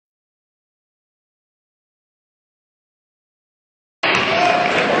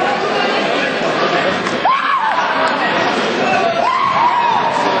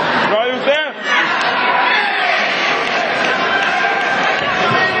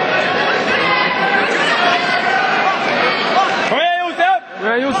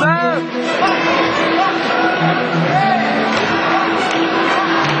The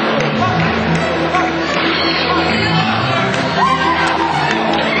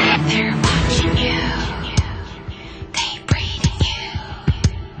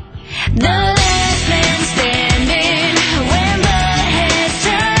last man standing, when blood has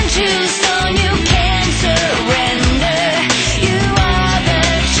turned to stone, you can't surrender. You are the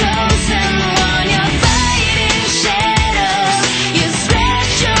chosen one, you're fighting shadows. You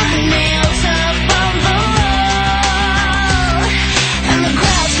scratch your nails up on the wall, and the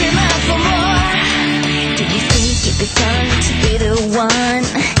crowd scream out for more. Did you think you'd be done to be the one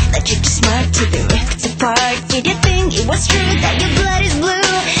that you just marked to be ripped apart? Did you think it was true that your blood is blue?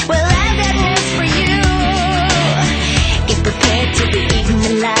 Well, I've got news for you. Get prepared to be eaten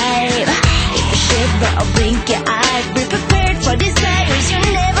alive. If you shiver or blink your eye, be prepared for desires you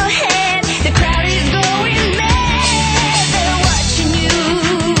never had. The crowd is going mad. They're watching you,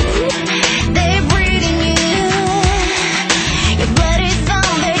 they're breathing you. Your blood is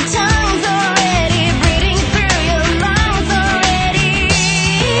on their tongues already, breathing through your lungs already.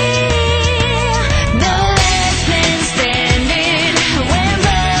 The last man standing, when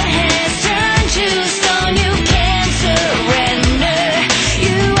blood has turned to stone, you can't surrender.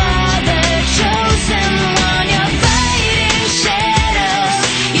 You are the chosen one, you're fighting shadows.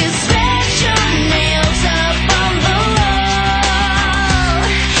 You scratch your nails up on the wall,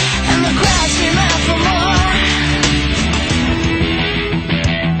 and the crowd scream out for more.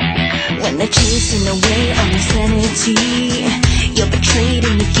 When they're chasing away all your sanity, you're betrayed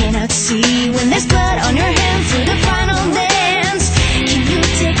and you cannot see. When there's blood on your hands to the final dance, can you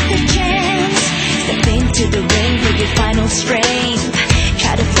take the chance? Step into the ring with your final strength.